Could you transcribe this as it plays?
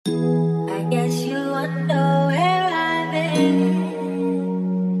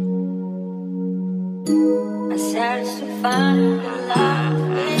It's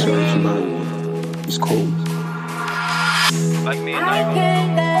cold. Like me and I don't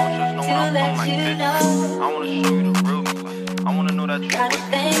trust no one I'm like bitch. I wanna show you the real me. Like, I wanna know that you with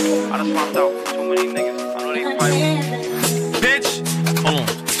me. I just found out too many niggas. I know they probably bitch. Hold on.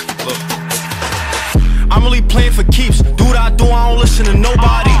 Look. I'm really playing for keeps. Do what I do, I don't listen to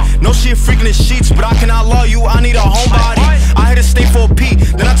nobody. No shit freaking in sheets, but I cannot love you, I need a homebody. I had to stay for a P,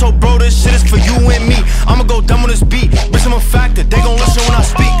 then I told bro this shit is for you and me. I'ma go dumb on this beat, bitch I'm a factor, they gon' listen when I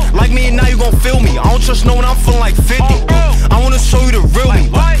speak. Like me and now you gon' feel me, I don't trust no one, I'm feeling like 50. I wanna show you the real me,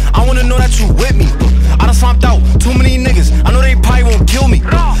 I wanna know that you with me. I done slumped out, too many niggas, I know they probably won't kill me.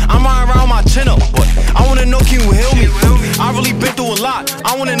 I'm riding around my chin up, but I wanna know can you heal me? I really been through a lot,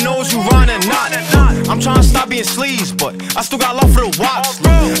 I wanna know is you riding or not. I'm trying to stop being sleaze, but I still got love for the watch.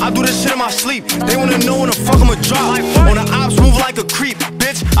 I do this shit in my sleep, they wanna know when the fuck I'ma drop. On the ops, move like a creep,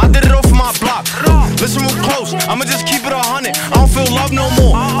 bitch, I did it all for my block. Listen real close, I'ma just keep it 100, I don't feel love no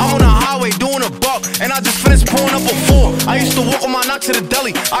more. I'm on the highway doing a buck, and I just finished pulling up a 4. I used to walk on my knock to the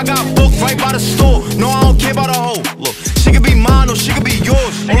deli, I got booked right by the store. No, I don't care about a hoe, look, she could be mine or she could be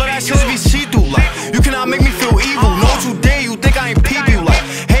yours. All of that shit be see-through, like, you cannot make me feel evil. Know what you dare, you think I ain't peep you, like,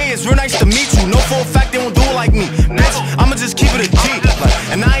 hey, it's real nice to meet you. No, for a fact they won't do it like me, bitch, I'ma just keep it a G,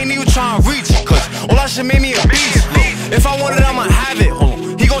 like, and I ain't even trying to reach, cause all that shit made me a beast. Look, if I want it, I'ma have it, hold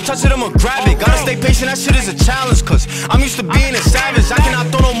on. He gon' touch it, I'ma grab it. Gotta stay patient, that shit is a challenge, cause I'm used to being a savage. I cannot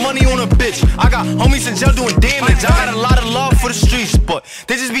throw no money on a bitch. I got homies in jail doing damage. I got a lot of love for the streets, but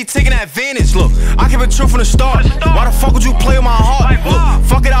they just be taking advantage. Look, I keep it true from the start. Why the fuck would you play with my heart? Look,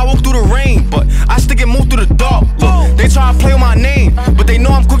 fuck it, I walk through the rain, but I still get moved through the dark. Look, they try to play with my name, but they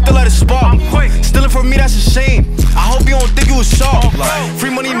know I'm quick to let it spark. Stealing from me, that's a shame. I hope you don't think you was sharp. Like, free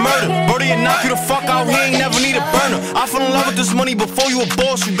money murder, brody and knock you the fuck out. He ain't never need a burner. I fell in love with this money before you a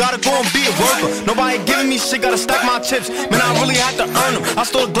boss. You gotta go and be a worker. Nobody giving me shit, gotta stack my chips. Man, I really had to earn them. I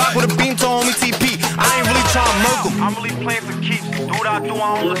stole a Glock with a beam to homie TP. I ain't really trying to murk him. I'm really playing for keeps. Do what I do,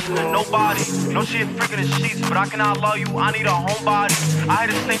 I don't listen to nobody. No shit freaking in sheets, but I cannot love you, I need a homebody. I had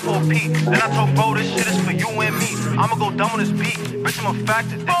to stay for a P, then I told bro this shit is for you and me. I'ma go dumb on this beat, bitch I'm a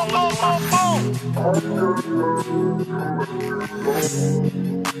factor, they gon' listen when I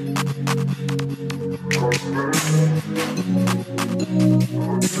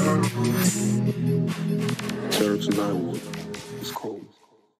Turks and